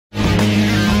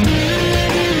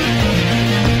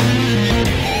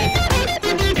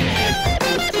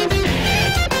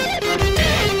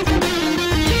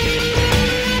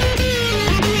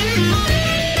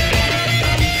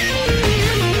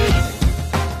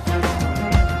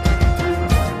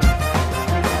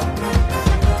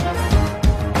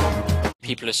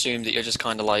assume that you're just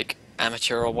kind of like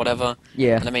amateur or whatever.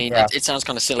 Yeah. And I mean, Yeah. it sounds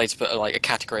kind of silly to put like a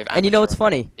category of amateur. And you know what's on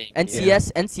funny? being-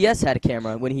 NCS had a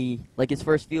camera when he his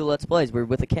first few Let's Plays were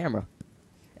with a camera,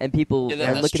 and people Yeah, and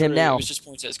that's look at him true. now. He was just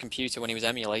pointing at his computer when he was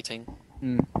emulating.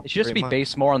 It should just Pretty be much.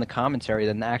 based more on the commentary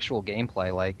than the actual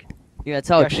gameplay. Like, Yeah, that's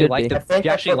how you it actually should like be. I the, think if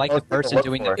you actually that's like what the most people person look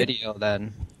doing the for. video,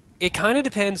 then It kind of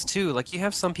depends too. Like you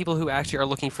have some people who actually are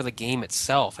looking for the game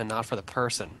itself and not for the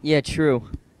person. Yeah, true.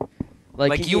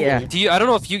 Like you, yeah. I don't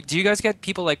know if do you guys get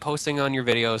people like posting on your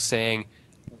videos saying,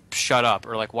 "Shut up,"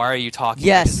 or like, "Why are you talking?" I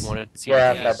Yes. just wanted to see Yeah,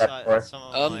 what you guys- that's for.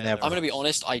 I'm gonna be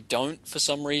honest. I don't for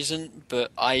some reason,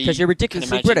 but I 'Cause you're can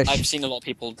ridiculously imagine- British. I've seen a lot of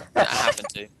people that happen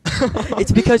to.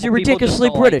 It's because you're People just ridiculously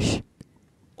don't like- British,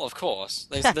 Well, of course.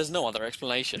 There's no other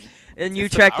explanation. and you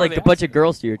If attract they're like a bunch of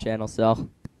girls to your channel, so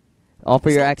all for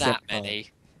It's your not accent. that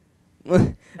many.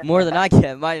 More than I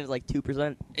get. Mine is like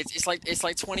 2%. It's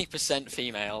like 20%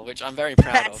 female, which I'm very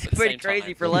proud That's of. At the pretty same crazy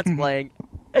time. for Let's Playing.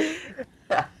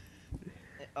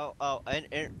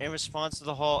 And in response to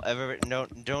the whole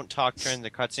don't talk during the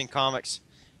cutscene comics,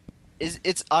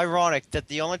 it's ironic that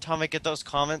the only time I get those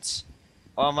comments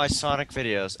are on my Sonic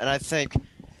videos, and I think,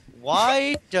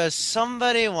 why does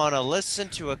somebody want to listen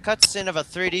to a cutscene of a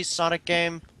 3D Sonic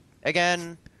game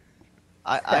again?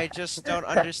 I just don't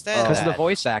understand because of the that.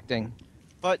 voice acting.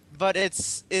 But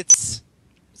it's It's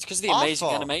because of the amazing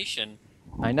awful. animation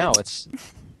I know it's. and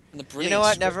the you brilliant. know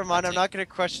what? script Never mind. I'm writing. not going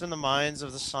to question the minds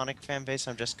of the Sonic fan base.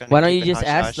 I'm just going to. Why don't you just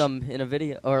ask them in a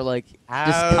video or like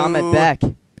just comment Ow. back?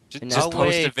 Just, And just now-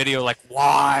 post a wait. video like,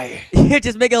 "Why?"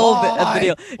 Just make a little bit a Why?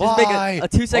 video. Just make a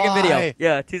 2-second video. Why?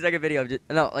 Yeah, 2-second video.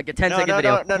 No, like a 10-second no,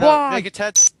 video. No, no, Why? Make a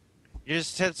 10. You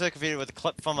just 10-second video with a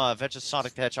clip from Adventure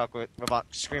Sonic the Hedgehog with robot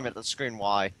screaming at the screen.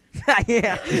 Why?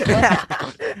 Yeah.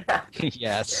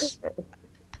 Yes.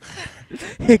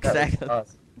 Exactly.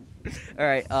 Awesome. All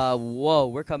right. Whoa,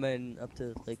 we're coming up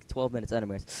to like 12 minutes,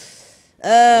 anyways.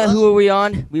 Who were we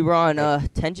on? We were on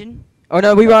Tenjin. Oh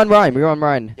no, we were on Ryan. We were on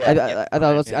Ryan. Yeah,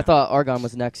 I thought Argon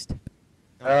was next.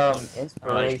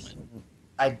 Inspiration.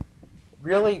 I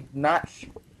really not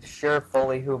sure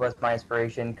fully who was my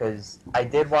inspiration because I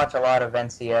did watch a lot of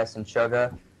NCS and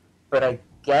Suga, but I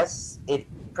guess it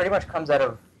pretty much comes out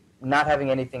of not having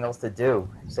anything else to do.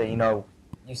 So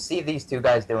you see these two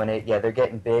guys doing it. Yeah, they're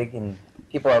getting big and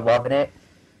people are loving it.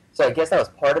 So I guess that was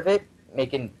part of it.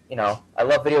 Making I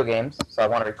love video games, so I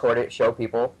want to record it, show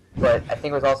people. But I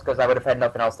think it was also because I would have had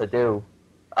nothing else to do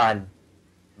on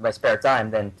my spare time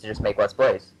than to just make Let's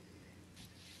Plays.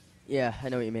 Yeah, I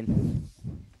know what you mean.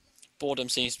 Boredom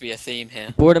seems to be a theme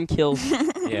here. Boredom kills.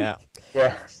 Yeah.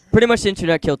 Yeah. Pretty much the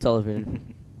internet killed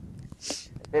television.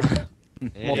 Well,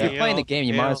 if you're playing the game,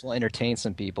 you might as well entertain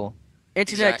some people.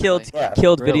 Internet Exactly. Yeah.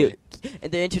 killed Really? video,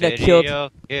 and the internet killed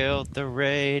killed the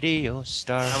radio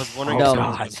star. I was wondering No. if someone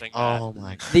was gonna sing that. Oh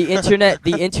my god. the internet.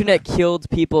 The internet killed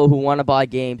people who want to buy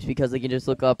games because they can just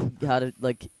look up how to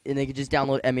and they can just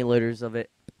download emulators of it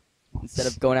instead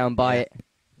of going out and buy it.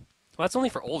 Well, that's only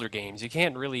for older games. You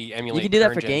can't really emulate. You can do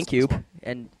that for current gens. GameCube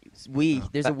and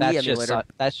Wii. There's a Wii That's emulator,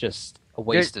 that's just a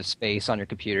waste of space on your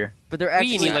computer. but they're Wii,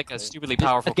 actually you need like a stupidly A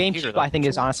powerful GameCube, computer. I think,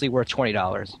 is honestly worth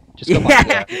 $20. Just go buy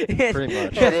yeah. it. Pretty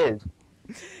much. It is.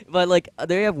 But like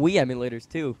they have Wii emulators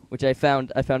too, which I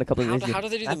found a couple of How days do, ago. how do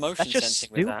they do the That's motion just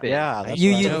sensing with that? stupid. Yeah, that's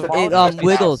You what I use know. know. it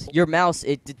wiggles your mouse.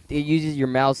 It uses your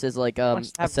mouse as like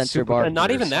Must a have sensor super- bar. And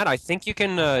not even that. I think you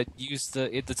can use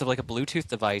it's like a Bluetooth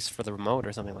device for the remote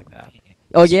or something like that.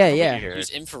 Oh yeah, yeah. Use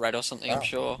infrared or something, I'm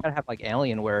sure. Gotta have like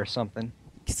Alienware or something.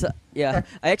 Yeah,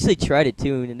 I actually tried it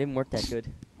too, and it didn't work that good.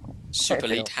 Super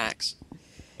lead hacks.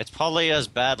 It's probably as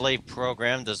badly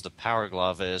programmed as the Power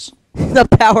Glove is. The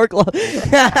power glove.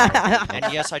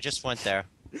 And yes, I just went there.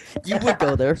 You would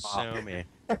go there. Sue me.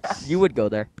 You would go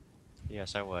there.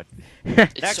 Yes, I would.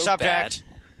 It's Next so subject.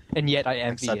 And yet I Next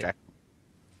envy it. subject.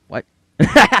 What?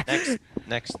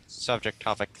 Next subject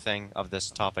topic thing of this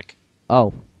topic.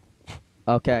 Oh.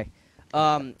 Okay.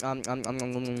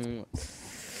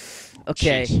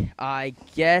 Okay. Jeez. I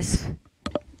guess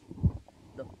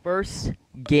the first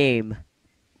game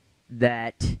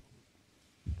that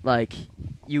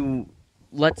you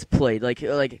let's play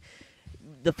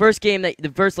the first game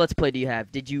the first let's play do you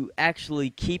have? Did you actually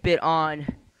keep it on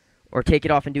or take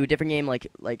it off and do a different game? Like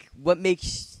what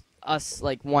makes us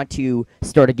want to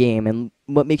start a game and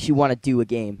what makes you want to do a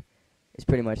game is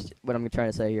pretty much what I'm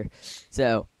trying to say here.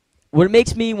 So, what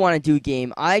makes me want to do a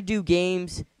game, I do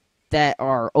games that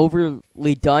are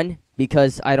overly done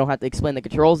because I don't have to explain the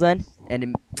controls then, and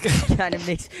it kind of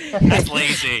makes. That's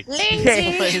lazy.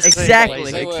 Exactly. Wait,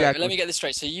 Exactly. let me get this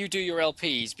straight. So you do your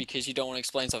LPs because you don't want to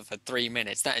explain something for 3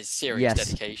 minutes. That is serious Yes.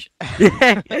 dedication.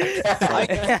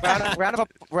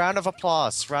 Round of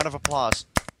applause. Round of applause.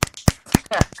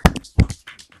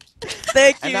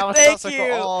 Thank And you. now it Thank sounds like you.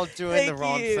 we're all doing the Thank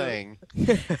wrong you. thing.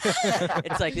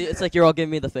 It's like you're all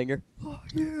giving me the finger.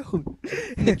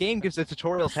 The game gives the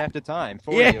tutorials half the time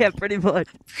for Yeah, you. pretty much.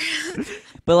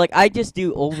 But like, I just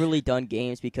do overly done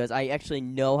games because I actually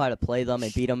know how to play them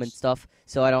and beat them and stuff,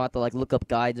 so I don't have to like look up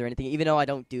guides or anything. Even though I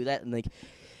don't do that, and like,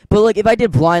 but like if I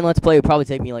did blind let's play, it would probably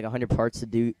take me like 100 parts to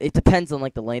do. It depends on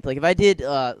like the length. Like if I did,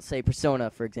 say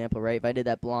Persona for example, right? If I did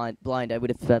that blind, I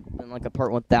would have spent like a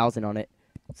part 1,000 on it.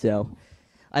 So.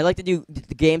 I like to do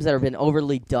the games that have been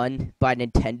overly done by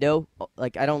Nintendo.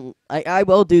 Like I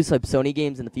will do some Sony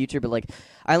games in the future, but like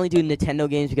I only do Nintendo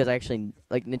games because I actually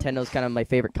like Nintendo's kind of my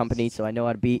favorite company, so I know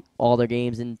how to beat all their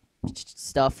games and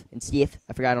stuff and stuff.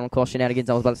 I forgot I don't call shenanigans.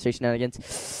 I was about to say shenanigans.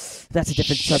 That's a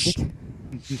different subject.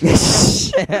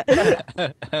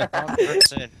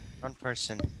 One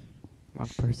person. Wrong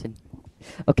person.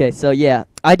 Okay, so yeah,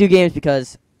 I do games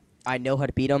because I know how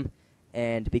to beat them.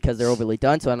 And because they're overly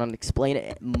done, so I don't explain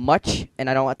it much, and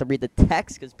I don't have to read the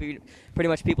text because pretty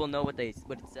much people know what it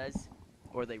says,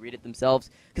 or they read it themselves.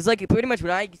 Because like pretty much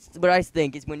what I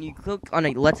think is when you click on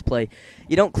a Let's Play,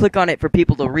 you don't click on it for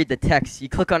people to read the text. You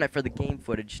click on it for the game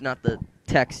footage, not the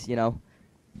text, you know.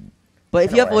 But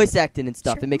if you have voice acting and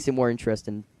stuff, it makes it more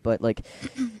interesting. But like,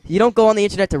 you don't go on the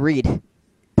internet to read,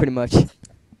 pretty much.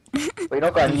 We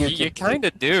don't go on YouTube. You kind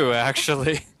of do,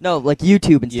 actually. No, like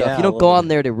YouTube and stuff. Yeah, You don't a go little on bit.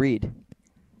 there to read,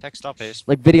 Text up is.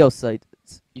 like video sites.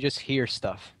 You just hear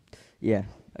stuff Yeah.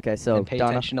 Okay, so and pay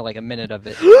Donna. attention to like a minute of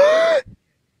it.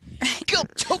 Go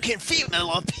token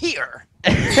female up here.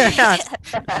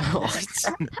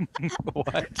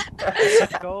 What?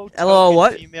 Go Hello, token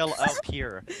what? female up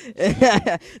here.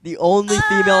 The only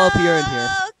female up here in here.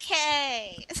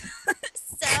 Okay.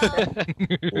 So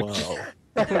Whoa.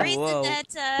 the reason Whoa.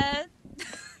 that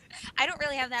I don't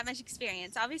really have that much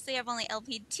experience. Obviously, I've only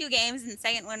LP'd 2 games, and the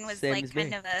second one was Same like as me.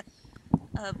 kind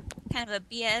of a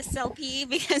BS LP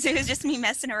because it was just me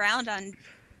messing around on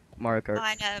Mario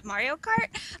Kart. Mario Kart.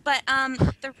 But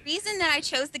the reason that I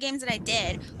chose the games that I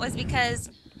did was because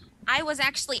I was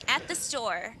actually at the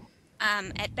store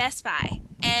at Best Buy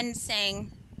and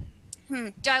saying,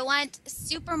 do I want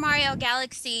Super Mario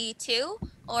Galaxy 2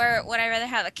 or would I rather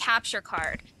have a capture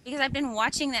card? Because I've been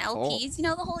watching the LPs, the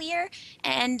whole year,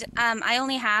 and I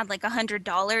only had like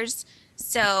 $100,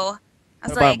 so I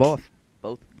was like, both.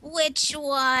 which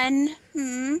one?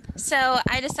 So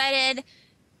I decided,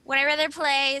 would I rather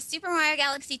play Super Mario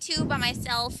Galaxy 2 by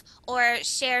myself or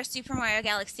share Super Mario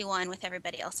Galaxy 1 with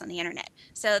everybody else on the internet?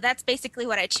 So that's basically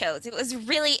what I chose. It was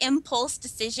really impulse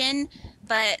decision,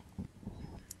 but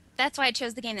that's why I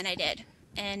chose the game that I did.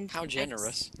 And How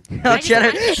generous. How I just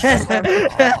generous.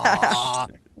 I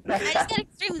just got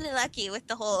extremely lucky with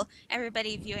the whole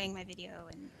everybody viewing my video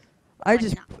and I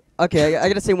just whatnot. okay. I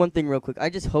gotta say one thing real quick. I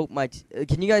just hope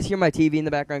can you guys hear my TV in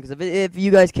the background? Because if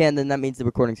you guys can, then that means the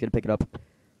recording's gonna pick it up.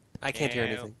 I can't hear Ew.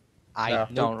 anything. I No.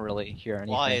 don't really hear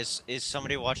anything. Why is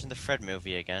somebody watching the Fred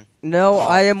movie again? No,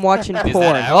 I am watching Is that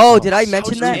porn. out? Oh, did I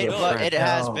mention that? It, but it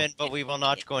has No. been, but we will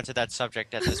not go into that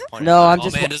subject at this point. No, in I'm time. Oh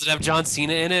just man, does it have John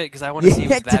Cena in it? Because I want to see Yeah,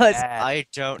 if it it's that does. bad. I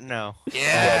don't know.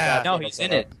 Yeah. No, he's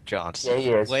in it. John. Yeah, he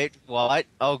is. Wait, what?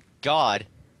 Oh God.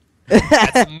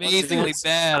 That's amazingly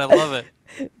bad. I love it.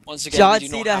 Once again, John we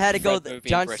do not Cena have had to the go. Fred movie in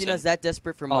John Britain. Cena's that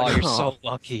desperate for Oh, money. you're so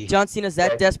lucky. John Cena's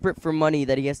that desperate for money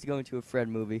that he has to go into a Fred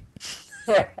movie.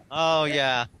 Oh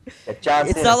yeah. John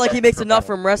It's Cena not like he said makes for enough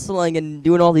money. from wrestling and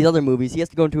doing all these other movies. He has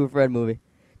to go into a Fred movie.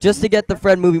 Just to get the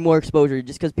Fred movie more exposure,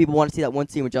 just because people want to see that one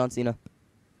scene with John Cena.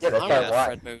 Yeah, that's I probably want a why.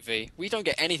 Fred movie. We don't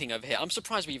get anything over here. I'm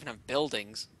surprised we even have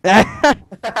buildings. I'm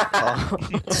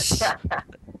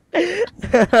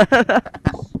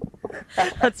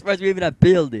surprised we even have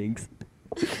buildings.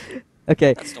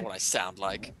 Okay, That's not what I sound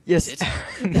like. yes, Is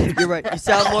it? you're right. You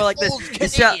sound more like this. Old You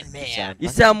sound, Canadian man. you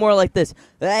sound more like this.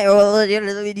 Like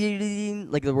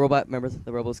the robot, remember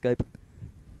the Robo Skype?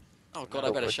 Oh god,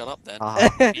 I better shut up then.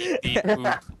 Beep, beep,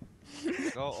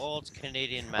 boop. Go old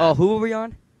Canadian man. Oh, who were we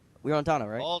on? We were on Tana,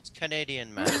 right? Old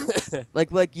Canadian man.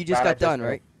 Like you just Tana got done, just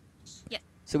right? Yeah.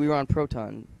 So we were on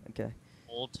Proton. Okay.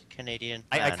 Old Canadian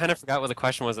I man. kind of forgot what the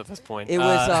question was at this point. It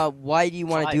was why do you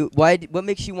want to why- do what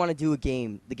makes you want to do a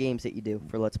game? The games that you do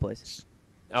for Let's Plays.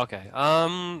 Okay.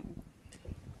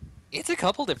 It's a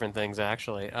couple different things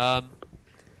actually.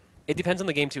 It depends on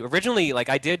the game too. Originally, like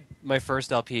I did my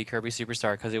first LP, Kirby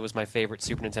Superstar, because it was my favorite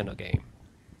Super Nintendo game.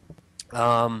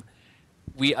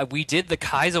 we did the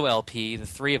Kaizo LP, the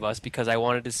three of us, because I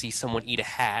wanted to see someone eat a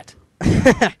hat.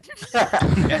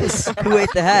 Yes. Who ate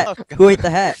the hat? Oh, God. Who ate the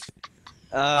hat?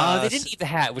 They didn't eat the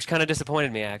hat, which kind of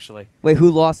disappointed me actually. Wait,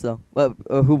 who lost though?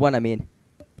 Who won? I mean.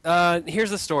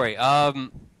 Here's the story.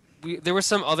 There was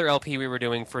some other LP we were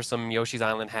doing for some Yoshi's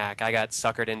Island hack. I got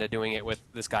suckered into doing it with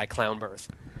this guy Clownbirth.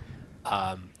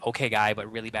 Okay guy,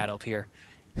 but really bad LPer.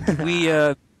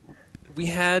 We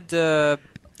had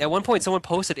at one point someone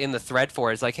posted in the thread for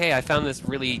it. It's like, hey, I found this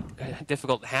really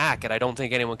difficult hack, and I don't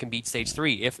think anyone can beat stage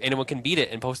 3. If anyone can beat it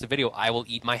and post a video, I will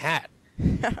eat my hat.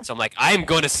 So I'm like, I'm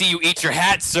going to see you eat your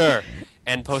hat, sir,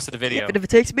 and posted a video. Even if it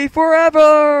takes me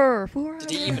forever. Did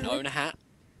he even own a hat?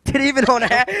 Did he even own a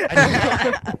hat?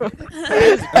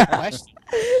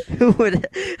 Who would?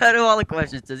 Out of all the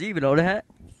questions, does he even own a hat?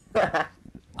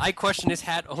 I question his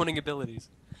hat owning abilities.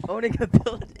 Owning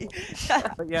ability.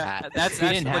 But yeah, That's that's he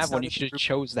didn't what have one. started You should the have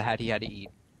chose the hat he had to eat.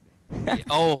 group.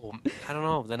 Oh, I don't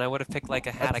know. Then I would have picked like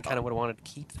a hat I kind of would have wanted to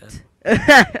keep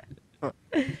then.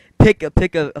 pick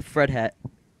a Fred hat.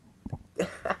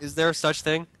 Is there such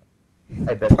thing?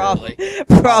 I bet. Probably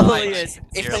Like, is.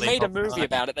 if they made a movie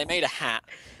about it, they made a hat.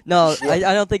 No, I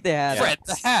don't think they have. Fred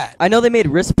the hat. I know they made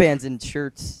wristbands and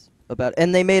shirts about,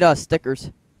 and they made stickers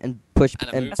and push And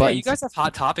a and movie. That's why buttons. you guys have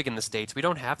Hot Topic in the States. We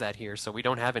don't have that here, so we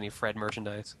don't have any Fred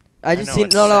merchandise. I just know, seen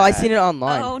it's I sad. seen it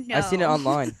online. Oh, I seen it no.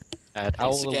 online. How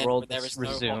Once will the again, world there is no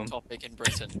resume? hot topic in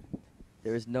Britain.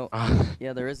 There is no.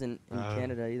 Yeah, there isn't in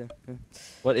Canada either. Yeah.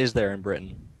 What is there in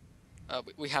Britain?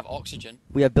 We have oxygen.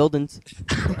 We have buildings.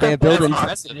 They have buildings.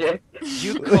 President.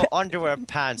 You call underwear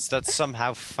pants. That's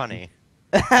somehow funny.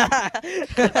 I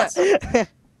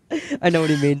know what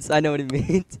he means. I know what he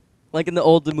means. Like in the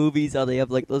older movies, how they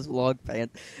have like those long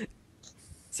pants.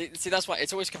 See, that's why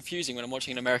it's always confusing when I'm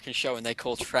watching an American show and they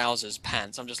call trousers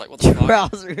pants. I'm just like, what the fuck?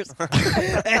 Trousers.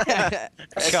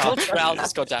 It's called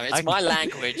trousers, goddammit. It's my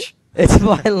language. It's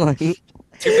my line.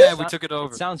 Too bad we took it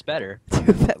over. It sounds better.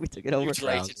 Too bad we took it over.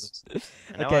 Mutilated.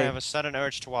 Now I Okay. have a sudden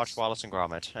urge to watch Wallace and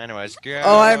Gromit. Anyways, go.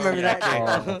 Oh, I remember that.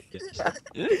 Oh, yes.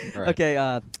 All right.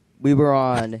 Okay, we were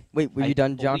on. Wait, were you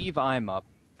done, I John? believe I'm up.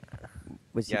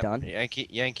 Was you Yep, done?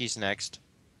 Yankees next.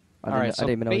 I All right, I so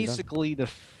didn't even know he was done. basically the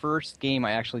first game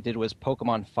I actually did was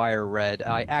Pokemon Fire Red.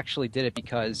 I actually did it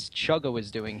because Chugga was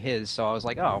doing his, so I was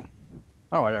like, oh,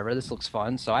 whatever, this looks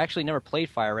fun. So I actually never played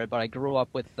Fire Red, but I grew up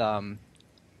with,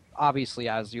 obviously,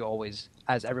 as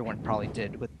everyone probably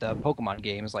did, with the Pokemon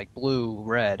games like Blue,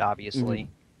 Red, obviously.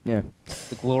 Yeah.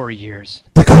 The glory years.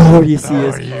 The glorious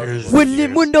years.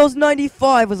 When Windows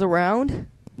 95 was around.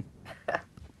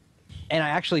 And I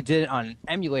actually did it on an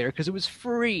emulator because it was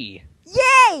free.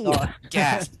 Yay!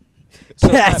 Gas.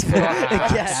 So Yes. I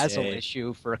had a Yes. Dazzle Yay.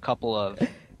 issue for a couple of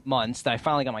months. Then I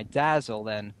finally got my Dazzle.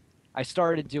 Then I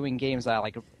started doing games that I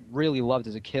like really loved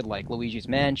as a kid, like Luigi's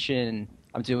Mansion.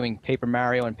 I'm doing Paper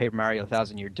Mario and Paper Mario: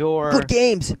 1,000-Year Door. Good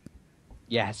games.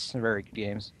 Yes, very good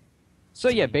games. So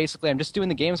yeah, basically, I'm just doing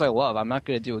the games I love. I'm not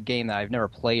going to do a game that I've never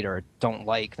played or don't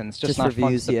like. Then it's just not for fun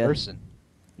views, as a yeah. person.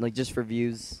 Like just for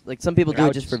views. Like some people do I it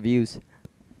would just just- for views.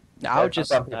 I would just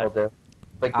Some people do.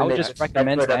 Like I would the just Netflix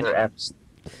recommend to other anyone, apps.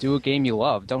 do a game you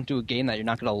love. Don't do a game that you're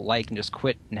not going to like and just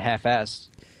quit and half-ass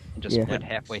and just Yeah. quit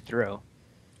halfway through. All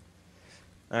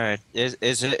right, is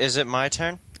it my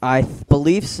turn? I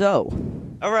believe so.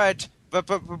 All right, but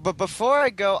before I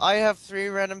go, I have 3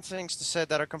 random things to say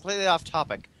that are completely off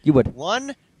topic. You would.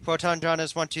 One, Proton John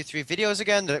has 123 videos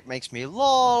again. That makes me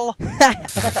lol.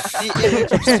 The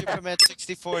image of Superman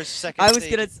 64's second I was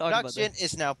stage gonna talk about production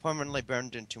is now permanently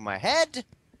burned into my head.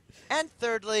 And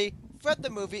thirdly, Fred the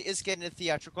movie is getting a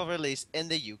theatrical release in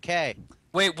the UK.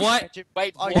 Wait, what?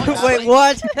 Wait, Oh, what? yeah. Wait,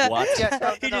 what? What? Yeah,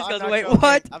 no, He no, just I'm goes, not wait, joking.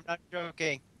 what? I'm not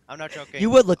joking. I'm not joking. You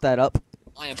would look that up.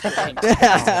 I am putting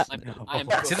I am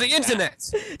To the internet.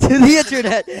 To the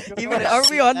internet. Even are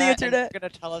we on the And internet? You're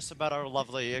gonna tell us about our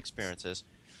lovely experiences.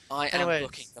 I am Anyways.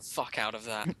 looking the fuck out of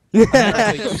that.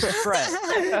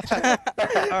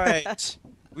 All right.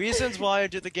 Reasons why I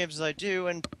do the games as I do,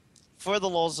 and for the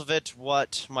lulz of it,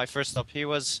 what my first LP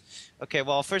was. Okay,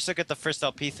 well, first I'll get the first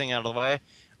LP thing out of the way.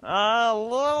 A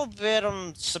little bit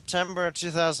in September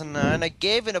 2009, I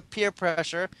gave in a peer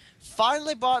pressure,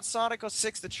 finally bought Sonic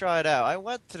 06 to try it out. I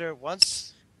went through it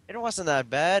once, it wasn't that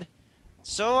bad.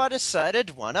 So I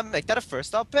decided, why not make that a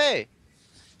first LP?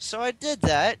 So I did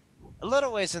that. A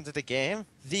little ways into the game,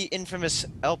 the infamous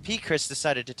LP curse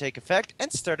decided to take effect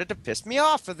and started to piss me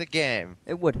off for the game.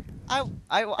 It would.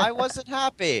 I wasn't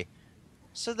happy.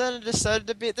 So then I decided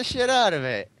to beat the shit out of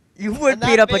it. You would And beat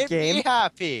that up a made me game.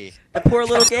 happy. The poor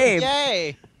little game.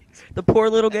 Yay! The poor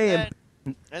little And game. then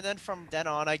And then from then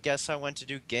on, I guess I went to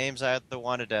do games I either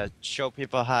wanted to show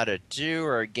people how to do,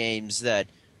 or games that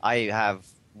I have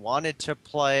wanted to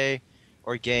play,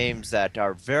 or games that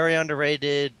are very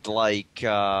underrated, like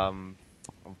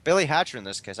Billy Hatcher in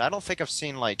this case. I don't think I've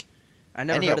seen like I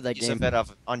never any heard of that piece game. it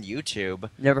on YouTube.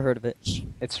 Never heard of it.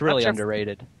 It's really sure if-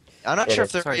 underrated. I'm not It sure is.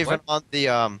 if they're Sorry, even what? on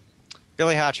the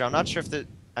Billy Hatcher. I'm not sure if the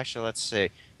actually. Let's see.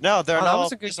 No, they're Oh, that not.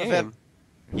 was a good game.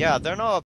 Yeah, they're not